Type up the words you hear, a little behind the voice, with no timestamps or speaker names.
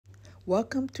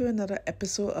Welcome to another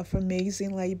episode of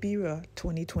Amazing Liberia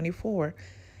 2024.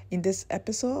 In this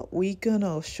episode, we're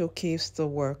gonna showcase the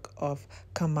work of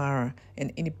Kamara,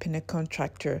 an independent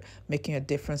contractor making a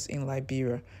difference in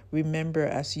Liberia. Remember,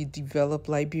 as you develop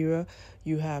Liberia,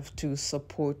 you have to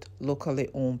support locally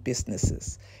owned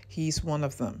businesses. He's one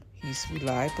of them. He's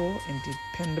reliable and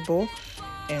dependable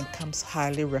and comes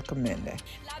highly recommended.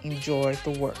 Enjoy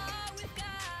the work.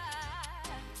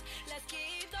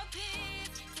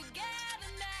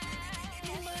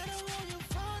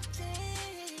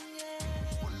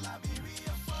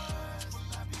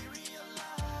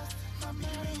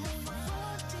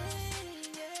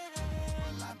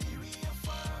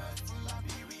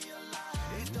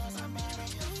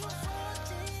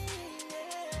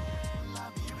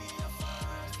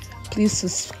 Please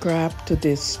subscribe to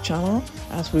this channel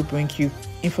as we bring you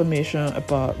information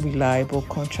about reliable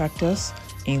contractors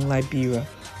in Liberia.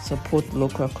 Support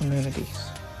local communities.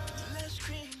 Let's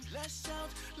scream, let's shout,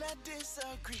 let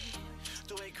disagree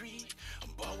to agree,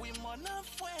 but we must not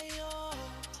fail.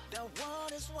 The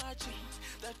world is watching,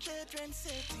 the children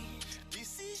safety.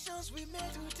 Decisions we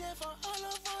made today for all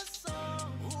of us. So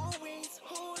who wins,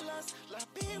 who lost,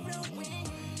 Liberia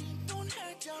win. Don't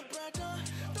hurt your brother,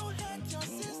 don't hurt your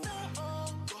sister. Oh,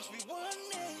 cause we one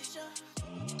nation.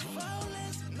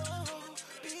 Violence, no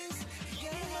peace.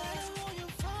 Yeah, no matter who you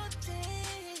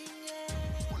voting, yeah.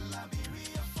 Will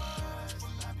Liberia first?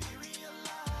 Will Liberia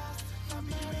last? No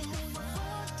matter who you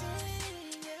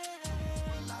voting, yeah.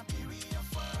 Will Liberia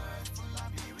first? Will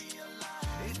Liberia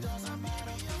last? It doesn't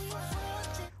matter who you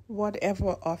voting.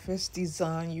 Whatever office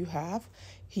design you have,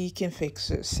 he can fix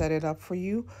it, set it up for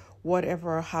you.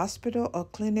 Whatever hospital or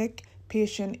clinic,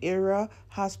 patient area,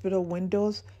 hospital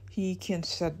windows, he can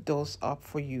set those up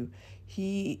for you.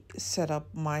 He set up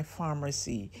my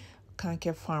pharmacy,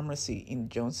 Conquer Pharmacy in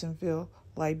Johnsonville,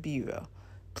 Liberia.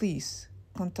 Please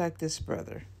contact this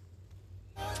brother.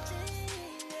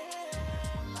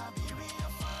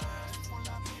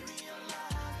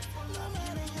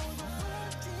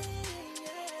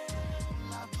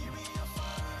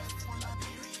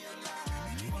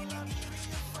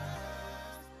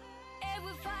 If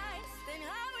we fight, then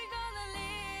how we gonna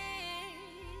live?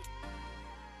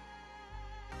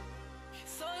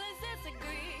 So let's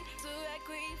disagree to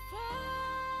agree for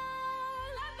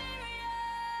Liberia.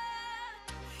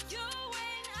 You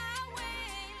win, I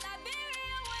win,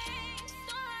 Liberia wins.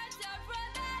 Don't hurt your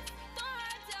brothers, don't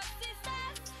hurt your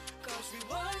sisters. Cause we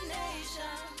one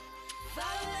nation,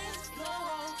 violence, no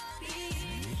peace.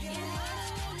 No matter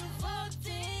who you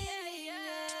voting,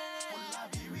 yeah. Will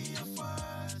Liberia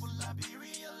first? Will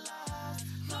Liberia last?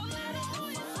 No matter who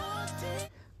you voting.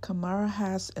 Kamara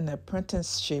has an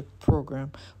apprenticeship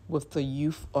program with the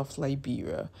youth of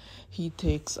Liberia. He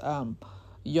takes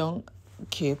young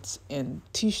kids and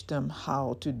teach them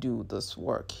how to do this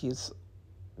work. His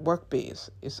work base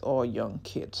is all young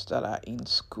kids that are in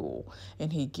school,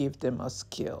 and he gives them a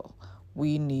skill.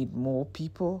 We need more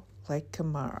people like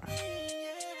Kamara.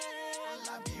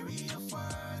 Liberia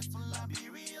first? Will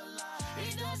Liberia last?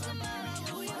 It doesn't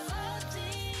matter who you're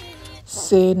voting.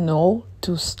 Say no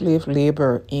to slave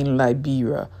labor in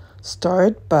Liberia.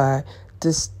 Start by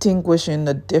distinguishing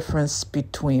the difference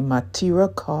between material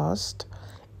cost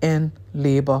and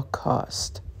labor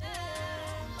cost.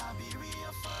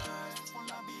 Liberia first? Will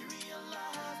Liberia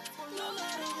last? No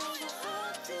matter who you're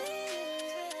voting.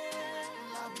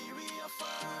 Liberia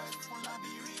first? Will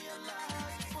Liberia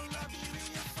last? Will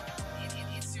Liberia first?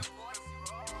 It's your boy,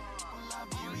 Will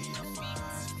Liberia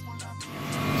first? Will Liberia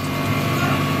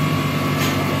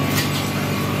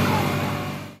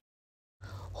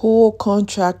Hold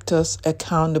contractors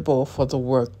accountable for the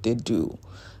work they do.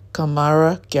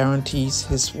 Kamara guarantees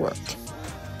his work.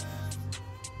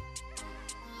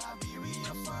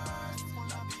 Liberia first?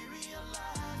 Will Liberia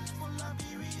last? Will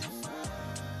Liberia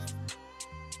first?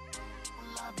 Will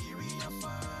Liberia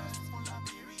first? Will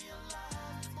Liberia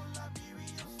last? Will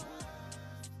Liberia first?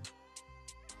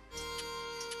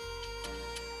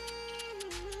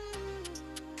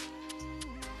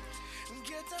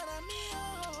 Get out of me,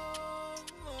 oh.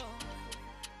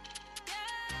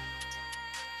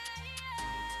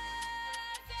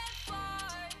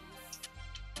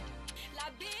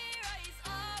 Liberia is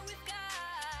all we've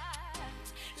got.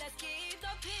 Let's keep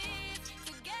the peace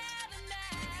together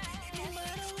now. No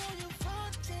matter who you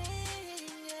voting,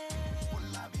 yeah. Will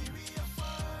Liberia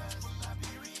first? Will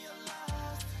Liberia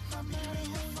last? No matter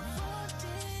who you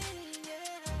voting,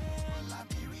 yeah. Will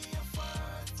Liberia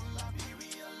first? Will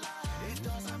Liberia last? It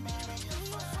doesn't matter who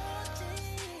you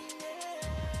voting, yeah.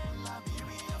 Will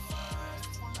Liberia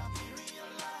first? Will Liberia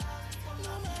last?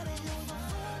 No matter who you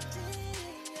voting,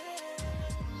 yeah.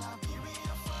 Liberia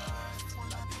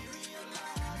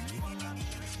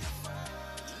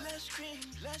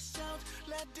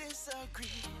let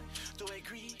disagree to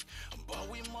agree, but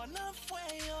we must not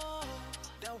fail.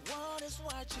 The world is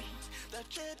watching, the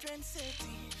children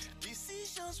sitting.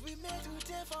 Decisions we made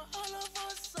today for all of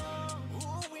us. So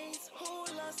who wins, who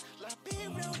lost,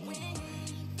 Liberia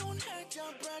wins. Don't hurt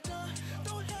your brother,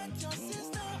 don't hurt your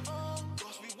sister. Oh,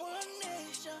 cause we one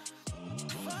nation.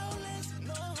 Violence,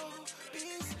 no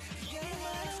peace. Yeah, no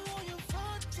matter who you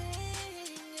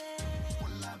voting, yeah. For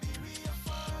Liberia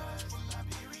first, for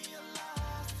Liberia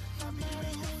last.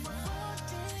 Liberia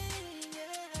voting,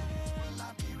 yeah. For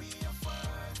Liberia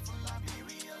first, for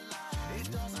Liberia last. It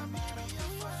doesn't matter who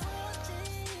you're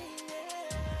voting,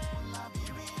 yeah. For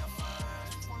Liberia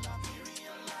first, for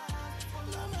Liberia last.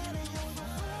 No matter who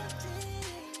you're voting,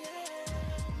 yeah.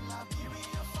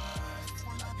 Liberia first,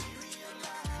 for Liberia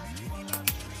last. For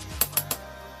Liberia first.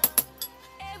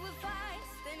 If we fight,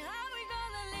 then how we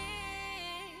gonna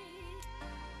live?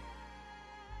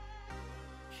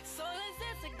 So let's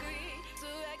disagree to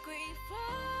agree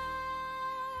for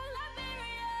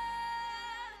Liberia.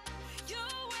 You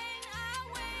win, I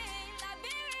win,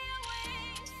 Liberia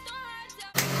wins. Don't hurt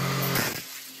your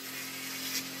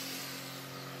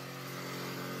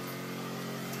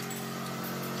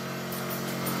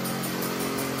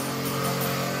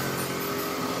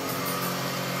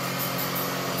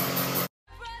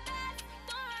brothers,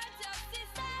 don't hurt your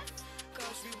sisters.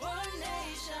 Cause we one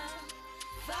nation,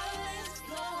 violence,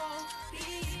 no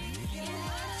peace. No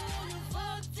matter who you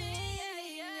voting,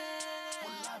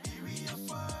 For Liberia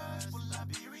first, for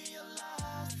Liberia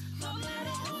last. no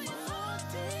matter who you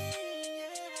Voting,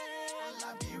 for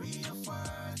Liberia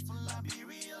first, for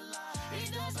Liberia last. it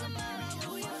doesn't matter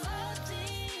who you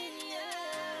voting,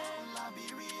 For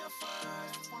Liberia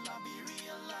first, for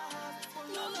Liberia last.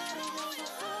 no matter who you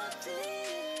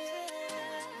voting.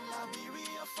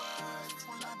 Liberia first,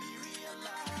 for Liberia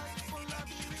last. For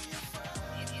Liberia first.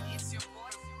 It's your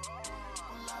boy,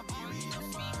 For Liberia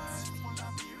first, for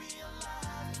Liberia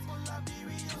last. For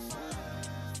Liberia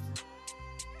first.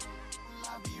 For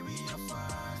Liberia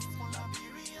first, for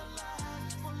Liberia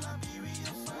last. For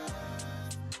Liberia first.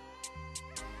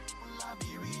 For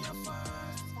Liberia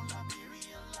first, for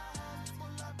Liberia last. For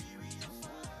Liberia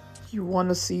first. You want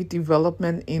to see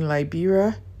development in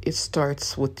Liberia? It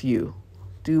starts with you.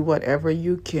 Do whatever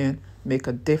you can, make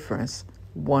a difference.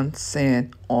 One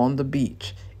sand on the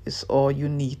beach is all you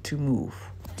need to move.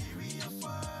 Liberia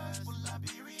first, for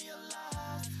Liberia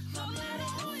last. No matter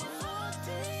who you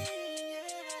voting,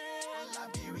 For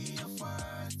Liberia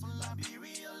first, for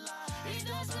Liberia last. it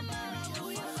doesn't matter who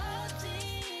you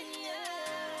voting,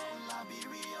 For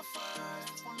Liberia first,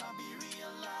 for Liberia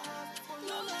last. For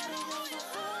no matter who you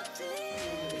voting.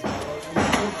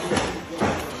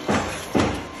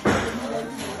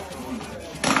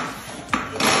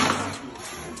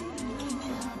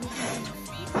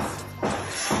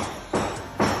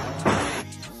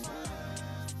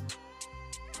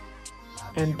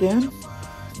 And then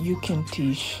you can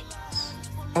teach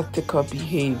ethical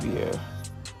behavior,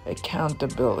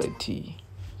 accountability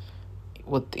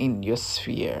within your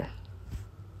sphere.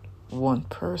 One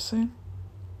person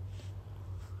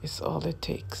is all it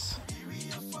takes.